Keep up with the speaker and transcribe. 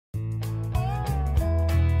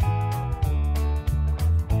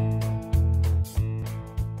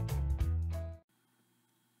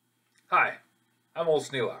Hi, I'm Old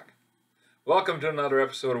Sneelock. Welcome to another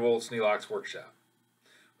episode of Old Sneelock's Workshop.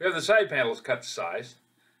 We have the side panels cut to size.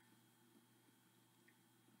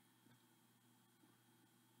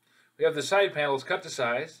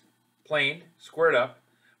 Planed, squared up.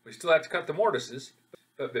 We still have to cut the mortises,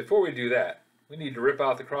 but before we do that, we need to rip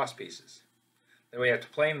out the cross pieces. Then we have to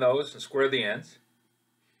plane those and square the ends.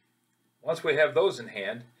 Once we have those in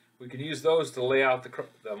hand, we can use those to lay out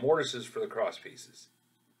the mortises for the cross pieces.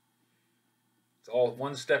 It's all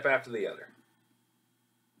one step after the other.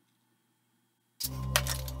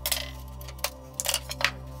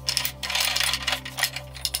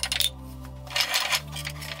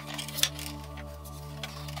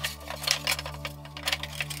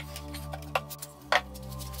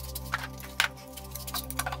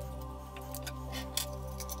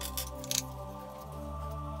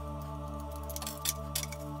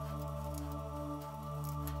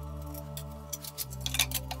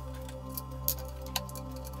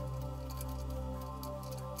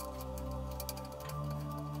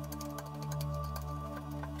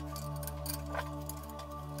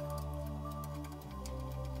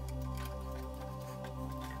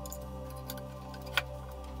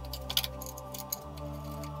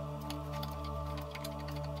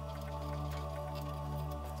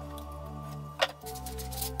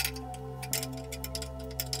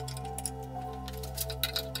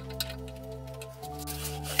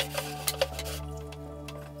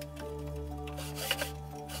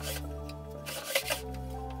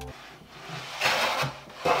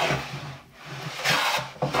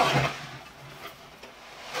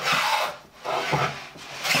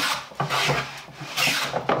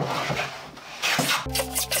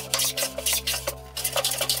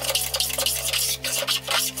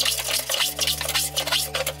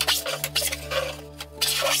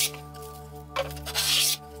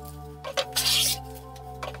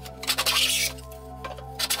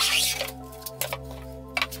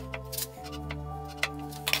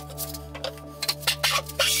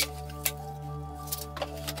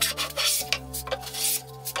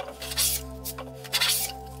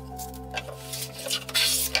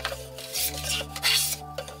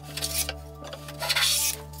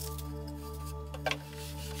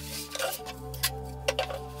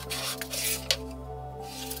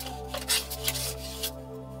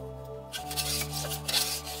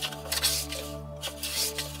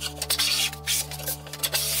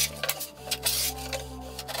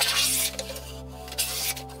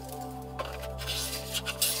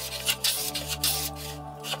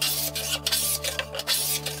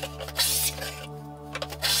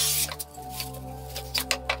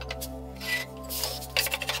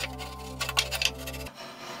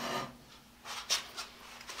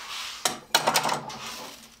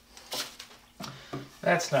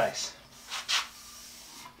 That's nice.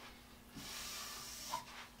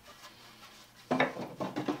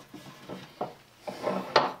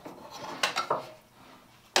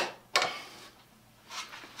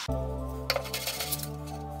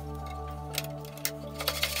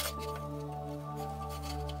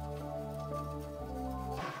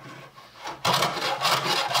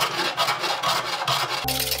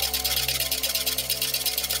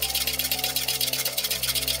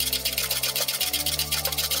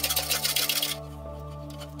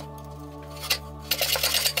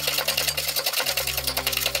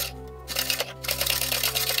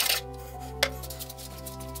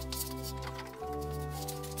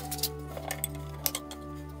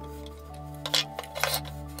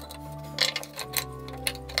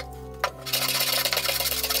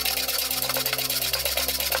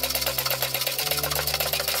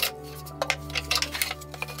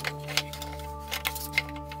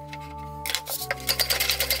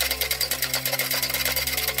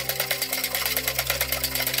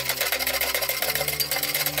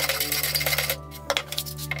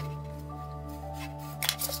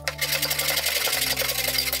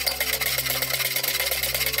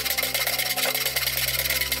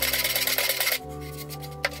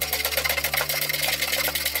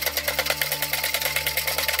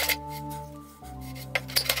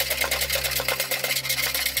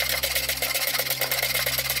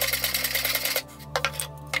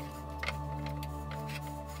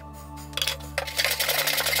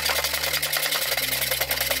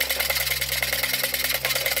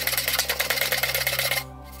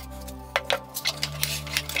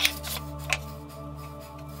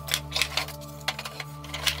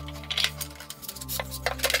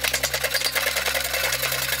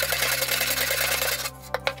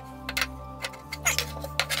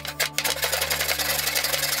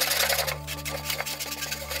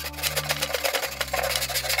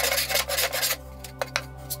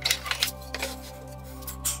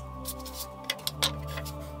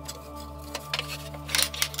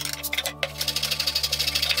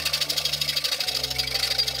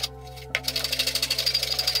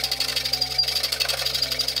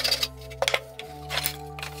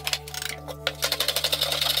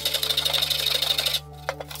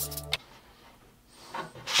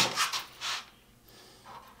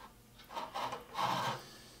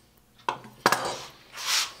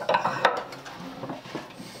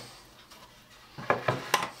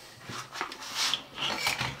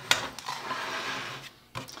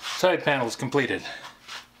 Side panel is completed.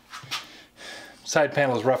 Side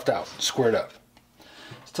panel is roughed out, squared up.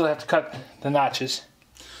 Still have to cut the notches.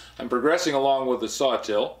 I'm progressing along with the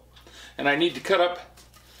sawtill, and I need to cut up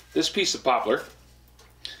this piece of poplar.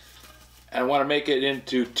 I want to make it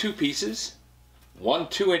into two pieces, one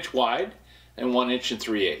 2-inch wide and 1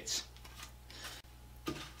 3/8.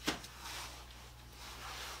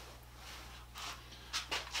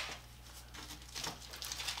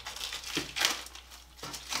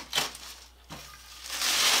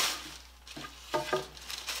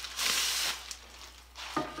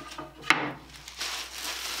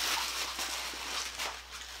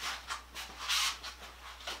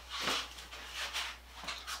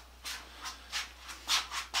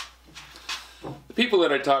 The people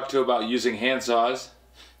that I talk to about using hand saws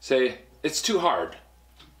say it's too hard.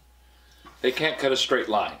 They can't cut a straight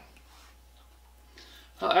line.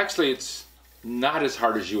 Well, actually, it's not as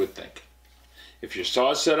hard as you would think. If your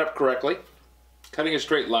saw is set up correctly, cutting a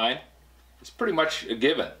straight line is pretty much a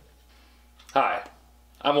given. Hi,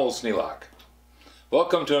 I'm Old Sneelock.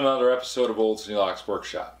 Welcome to another episode of Old Sneelock's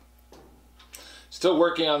Workshop. Still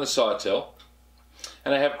working on the sawtill,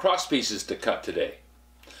 and I have cross pieces to cut today.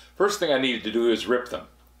 First thing I needed to do is rip them.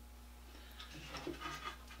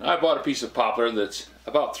 Now, I bought a piece of poplar that's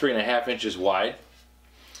about 3.5 inches wide,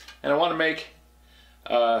 and I want to make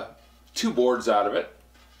two boards out of it.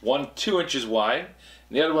 One 2 inches wide,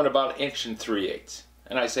 and the other one about 1 3/8 inches.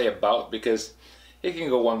 And I say about because it can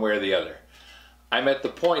go one way or the other. I'm at the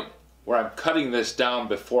point where I'm cutting this down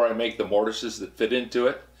before I make the mortises that fit into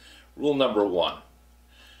it. Rule number 1,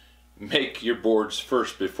 make your boards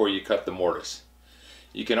first before you cut the mortise.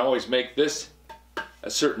 You can always make this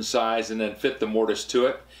a certain size and then fit the mortise to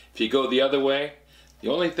it. If you go the other way, the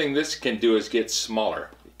only thing this can do is get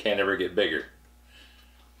smaller. It can't ever get bigger.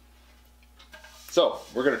 So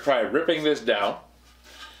we're going to try ripping this down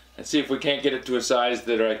and see if we can't get it to a size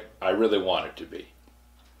that I really want it to be.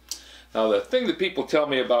 Now, the thing that people tell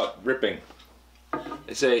me about ripping,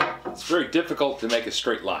 they say it's very difficult to make a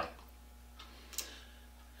straight line.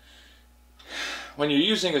 When you're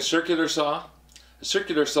using a circular saw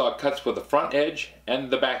cuts with the front edge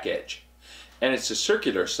and the back edge. And it's a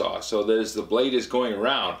circular saw, so that as the blade is going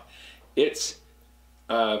around, it's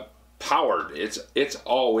powered. It's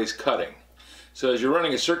always cutting. So as you're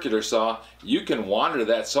running a circular saw, you can wander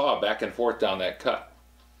that saw back and forth down that cut.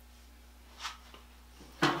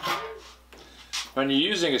 When you're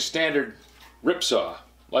using a standard rip saw,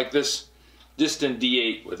 like this Diston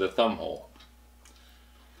D8 with a thumb hole,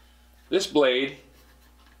 this blade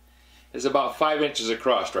is about 5 inches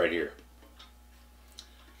across right here.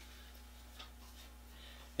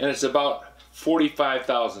 And it's about 45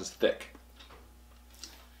 thousandths thick.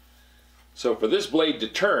 So for this blade to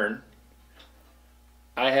turn,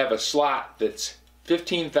 I have a slot that's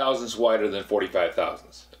 15 thousandths wider than 45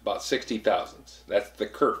 thousandths, about 60 thousandths. That's the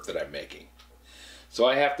kerf that I'm making. So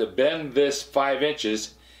I have to bend this 5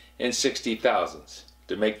 inches in 60 thousandths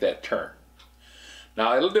to make that turn.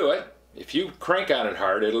 Now it'll do it. If you crank on it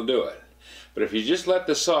hard, it'll do it. But if you just let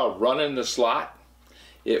the saw run in the slot,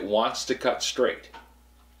 it wants to cut straight.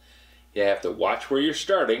 You have to watch where you're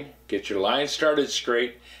starting, get your line started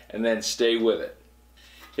straight, and then stay with it.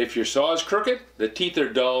 If your saw is crooked, the teeth are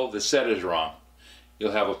dull, the set is wrong,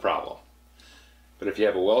 you'll have a problem. But if you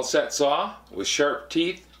have a well-set saw with sharp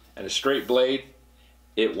teeth and a straight blade,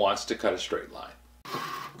 it wants to cut a straight line.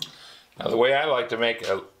 Now, the way I like to make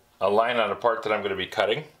a line on a part that I'm going to be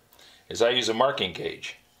cutting is I use a marking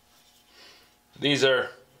gauge. These are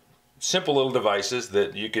simple little devices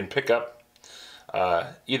that you can pick up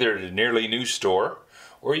either at a nearly new store,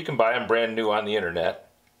 or you can buy them brand new on the internet.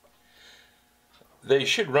 They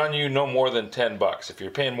should run you no more than 10 bucks. If you're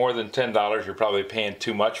paying more than $10, you're probably paying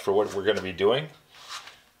too much for what we're going to be doing.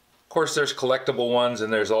 Of course, there's collectible ones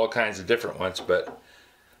and there's all kinds of different ones, but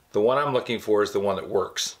the one I'm looking for is the one that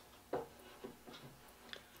works.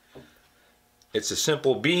 It's a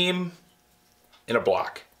simple beam in a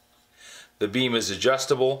block. The beam is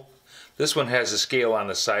adjustable. This one has a scale on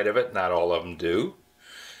the side of it. Not all of them do.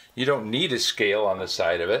 You don't need a scale on the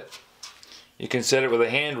side of it. You can set it with a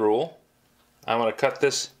hand rule. I'm going to cut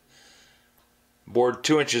this board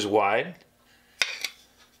 2 inches wide.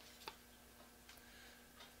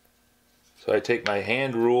 So I take my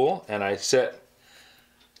hand rule and I set,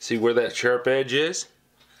 see where that sharp edge is?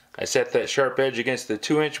 I set that sharp edge against the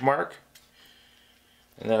 2-inch mark,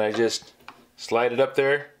 and then I just slide it up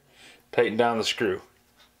there, tighten down the screw.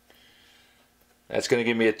 That's going to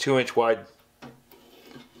give me a 2-inch wide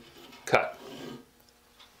cut.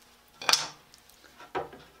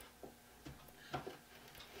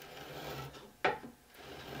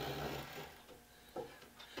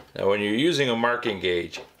 Now when you're using a marking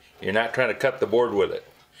gauge, you're not trying to cut the board with it.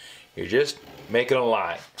 You're just making a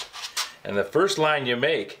line. And the first line you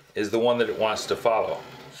make is the one that it wants to follow.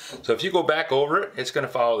 So if you go back over it, it's going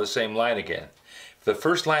to follow the same line again. If the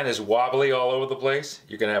first line is wobbly all over the place,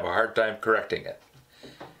 you're going to have a hard time correcting it.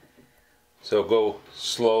 So go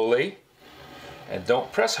slowly and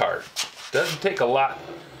don't press hard. It doesn't take a lot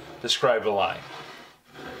to scribe a line.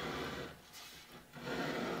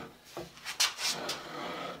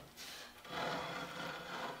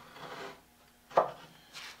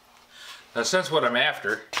 Now since what I'm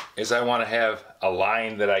after is I want to have a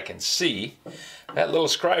line that I can see, that little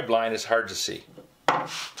scribe line is hard to see. You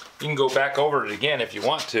can go back over it again if you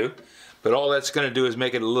want to, but all that's going to do is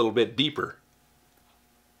make it a little bit deeper.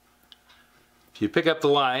 If you pick up the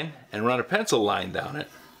line and run a pencil line down it,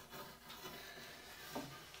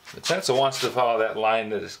 the pencil wants to follow that line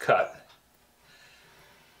that is cut.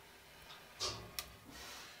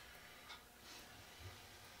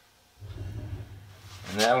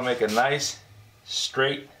 And that'll make a nice,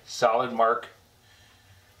 straight, solid mark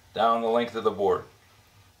down the length of the board.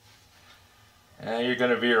 And you're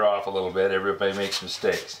going to veer off a little bit. Everybody makes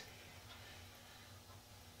mistakes.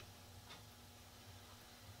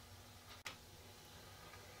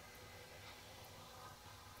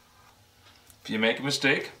 If you make a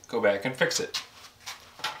mistake, go back and fix it.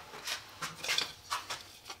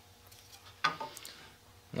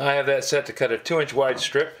 Now I have that set to cut a 2-inch wide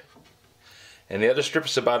strip, and the other strip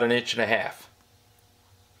is about 1.5 inches.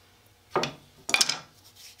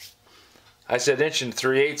 I said 1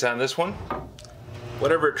 3/8 on this one.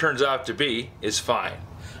 Whatever it turns out to be is fine.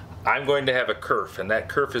 I'm going to have a kerf, and that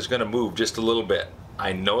kerf is going to move just a little bit.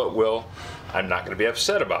 I know it will. I'm not going to be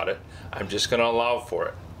upset about it. I'm just going to allow for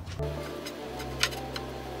it.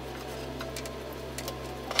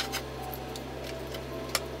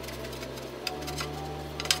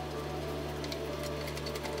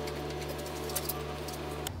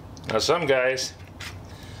 Now some guys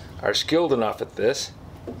are skilled enough at this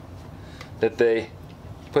that they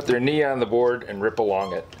put their knee on the board and rip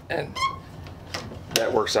along it, and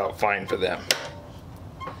that works out fine for them.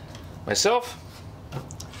 Myself,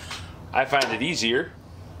 I find it easier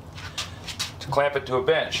to clamp it to a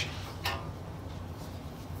bench.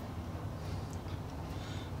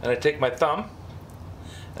 And I take my thumb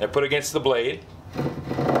and I put it against the blade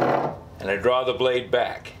and I draw the blade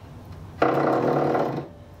back.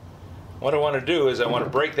 What I want to do is I want to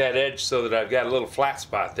break that edge so that I've got a little flat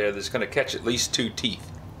spot there that's going to catch at least 2 teeth.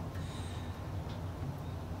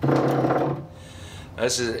 Now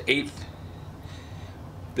this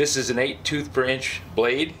is an 8 tooth per inch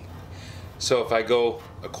blade, so if I go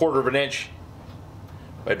 1/4 inch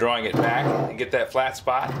by drawing it back and get that flat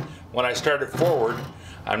spot, when I start it forward,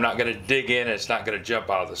 I'm not going to dig in and it's not going to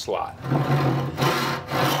jump out of the slot.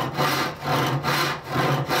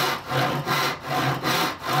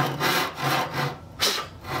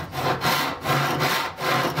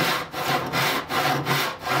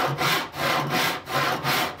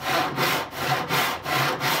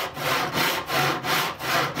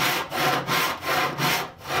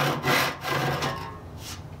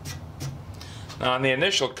 Now on the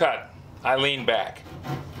initial cut, I lean back.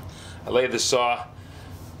 I lay the saw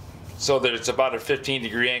so that it's about a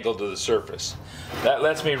 15-degree angle to the surface. That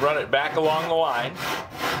lets me run it back along the line.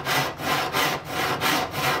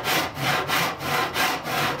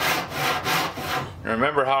 And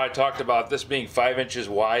remember how I talked about this being 5 inches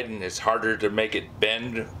wide and it's harder to make it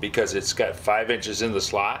bend because it's got 5 inches in the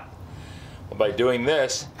slot? Well, by doing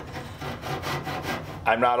this,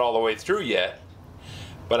 I'm not all the way through yet,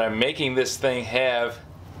 but I'm making this thing have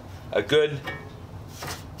a good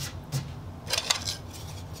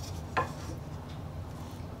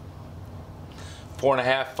four and a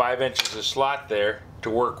half, 5 inches of slot there to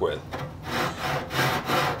work with.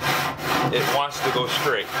 It wants to go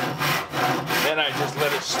straight. Then I just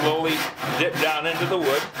let it slowly dip down into the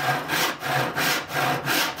wood.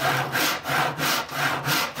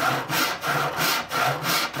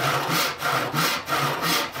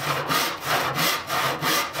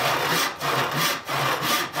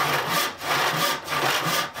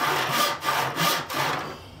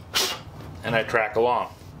 And I track along.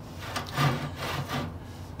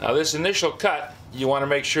 Now this initial cut, you want to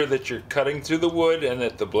make sure that you're cutting through the wood and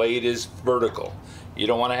that the blade is vertical. You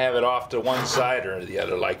don't want to have it off to one side or the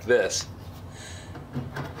other like this.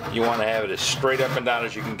 You want to have it as straight up and down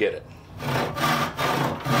as you can get it.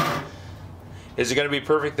 Is it going to be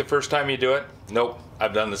perfect the first time you do it? Nope.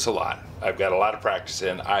 I've done this a lot. I've got a lot of practice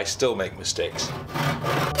in. I still make mistakes.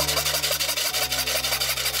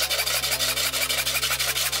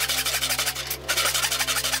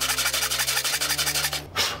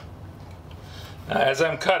 As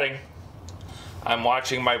I'm cutting, I'm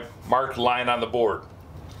watching my marked line on the board.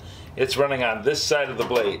 It's running on this side of the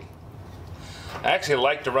blade. I actually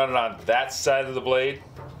like to run it on that side of the blade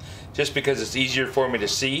just because it's easier for me to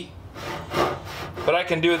see. But I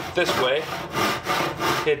can do it this way.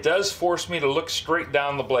 It does force me to look straight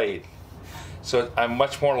down the blade. So I'm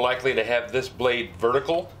much more likely to have this blade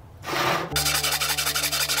vertical.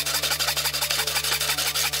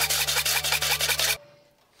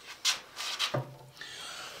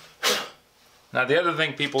 Now the other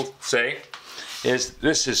thing people say is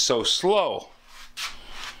this is so slow.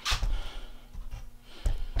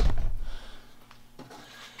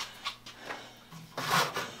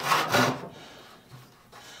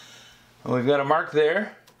 We've got a mark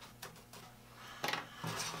there,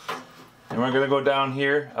 and we're going to go down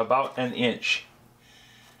here about an inch.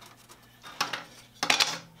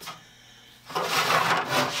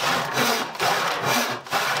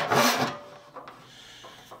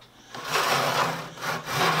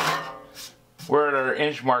 We're at our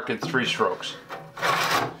inch mark in 3 strokes.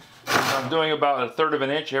 I'm doing about 1/3 of an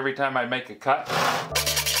inch every time I make a cut.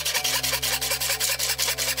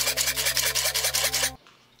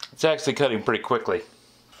 It's actually cutting pretty quickly.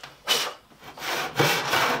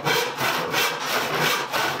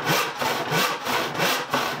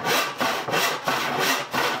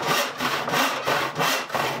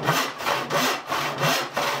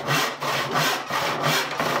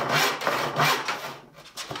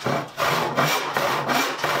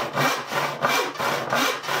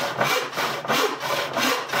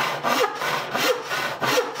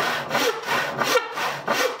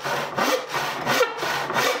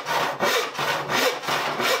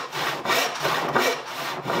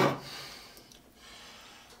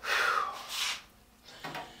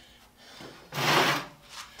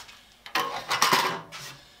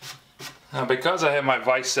 Now because I have my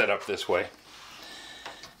vise set up this way,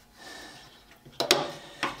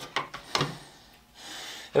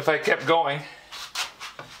 if I kept going,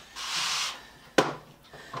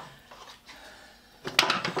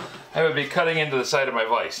 I would be cutting into the side of my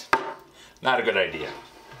vise. Not a good idea.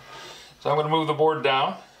 So I'm going to move the board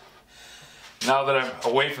down. Now that I'm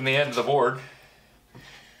away from the end of the board,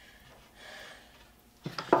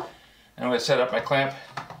 I'm going to set up my clamp.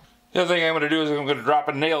 The other thing I'm going to do is I'm going to drop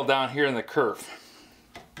a nail down here in the kerf.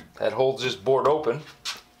 That holds this board open.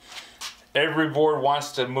 Every board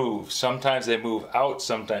wants to move. Sometimes they move out,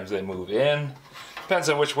 sometimes they move in. Depends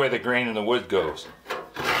on which way the grain in the wood goes.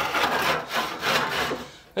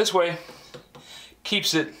 This way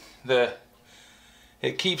keeps it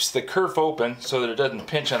keeps the kerf open so that it doesn't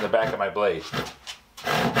pinch on the back of my blade.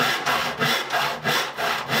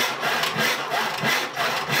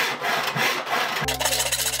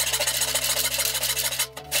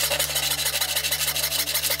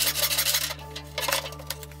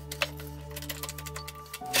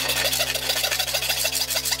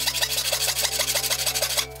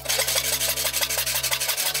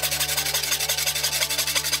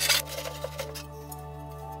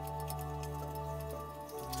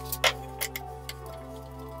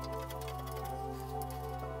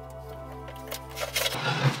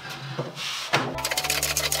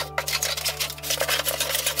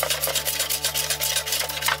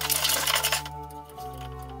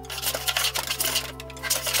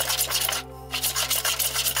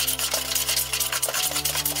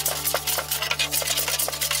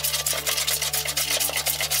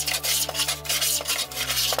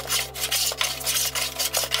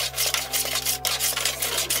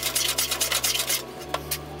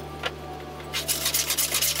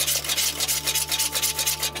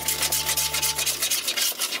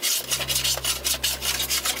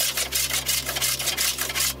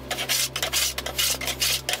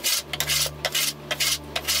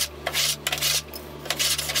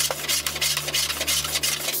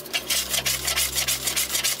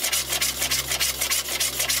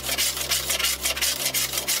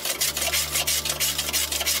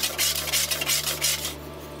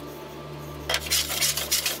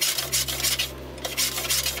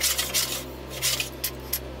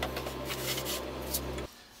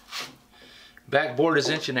 Backboard is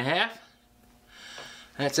 1.5 inches.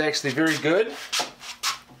 That's actually very good.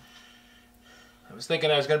 I was thinking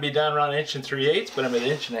I was going to be down around 1 3/8 inches, but I'm at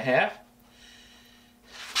 1.5 inches.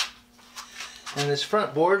 And this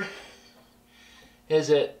front board is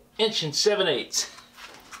at 1 7/8 inches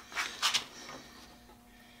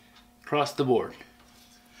across the board.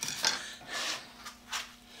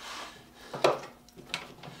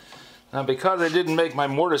 Now because I didn't make my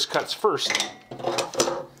mortise cuts first,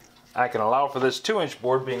 I can allow for this 2-inch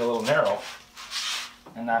board being a little narrow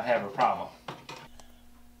and not have a problem.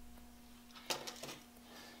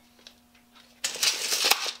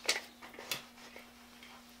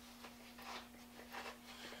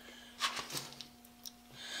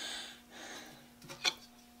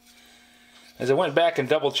 As I went back and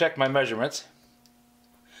double checked my measurements,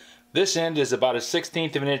 this end is about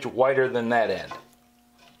 1/16 of an inch wider than that end.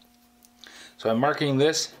 So I'm marking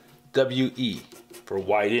this WE for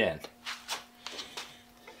wide end.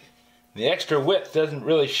 The extra width doesn't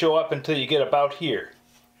really show up until you get about here.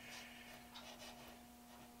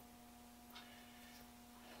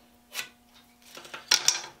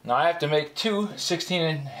 Now I have to make two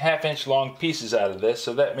 16.5 inch long pieces out of this,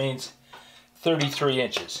 so that means 33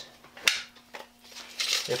 inches.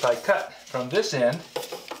 If I cut from this end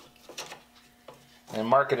and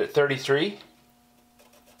mark it at 33,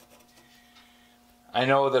 I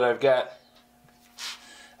know that I've got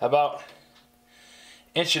about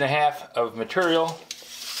 1.5 inches of material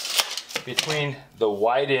between the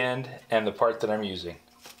wide end and the part that I'm using.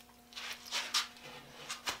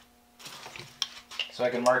 So I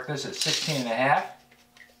can mark this at 16.5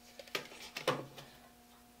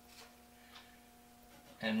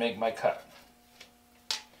 and make my cut.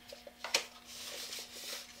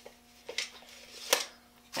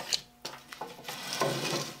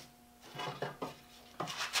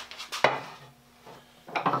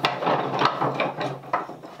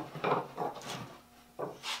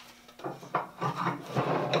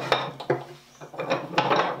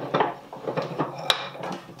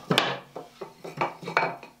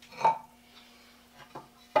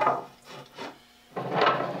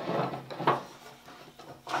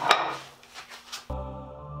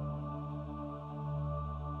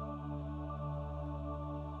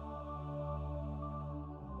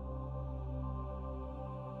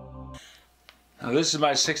 Now this is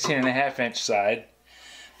my 16.5 inch side.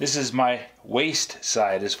 This is my waist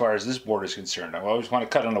side as far as this board is concerned. I always want to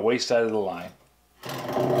cut on the waist side of the line.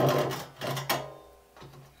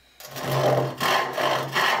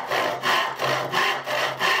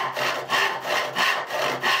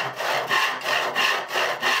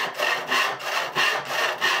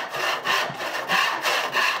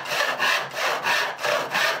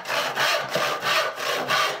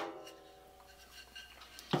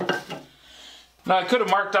 Now I could have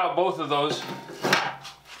marked out both of those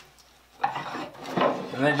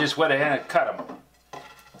and then just went ahead and cut them.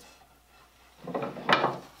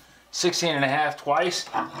 16.5 twice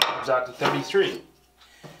comes out to 33.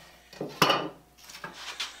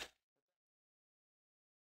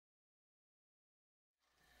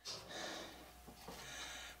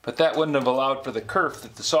 But that wouldn't have allowed for the kerf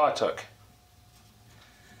that the saw took.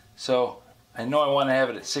 So I know I want to have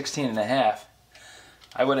it at 16.5.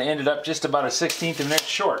 I would have ended up just about 1/16 of an inch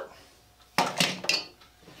short.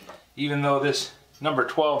 Even though this number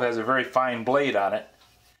 12 has a very fine blade on it.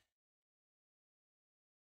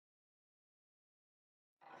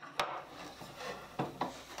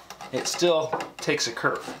 It still takes a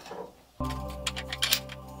curve.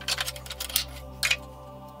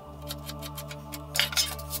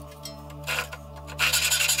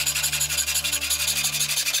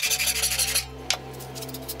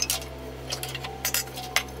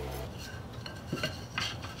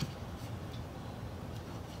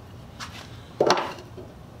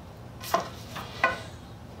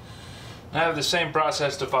 I have the same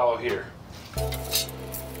process to follow here.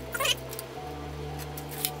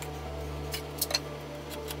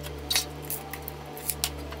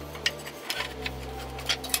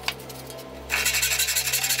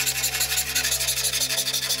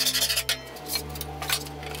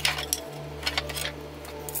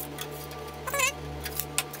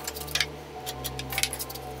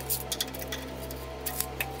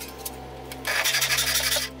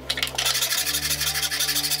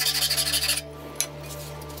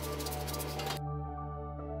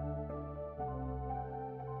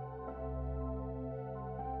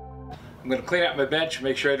 I'm going to clean out my bench,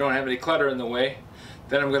 make sure I don't have any clutter in the way.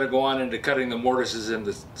 Then I'm going to go on into cutting the mortises in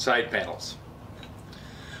the side panels.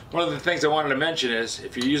 One of the things I wanted to mention is,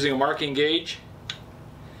 if you're using a marking gauge,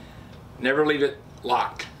 never leave it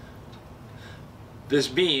locked. This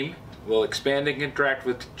beam will expand and contract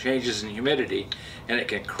with changes in humidity, and it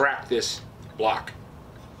can crack this block.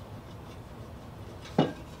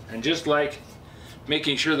 And just like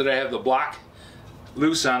making sure that I have the block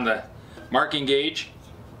loose on the marking gauge,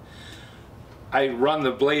 I run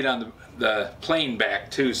the blade on the plane back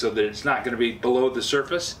too, so that it's not going to be below the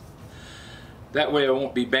surface. That way I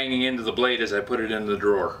won't be banging into the blade as I put it in the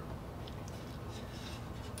drawer.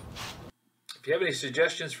 If you have any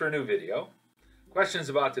suggestions for a new video, questions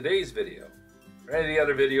about today's video, or any of the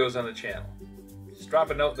other videos on the channel, just drop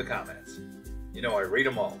a note in the comments. You know I read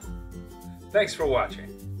them all. Thanks for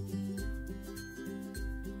watching.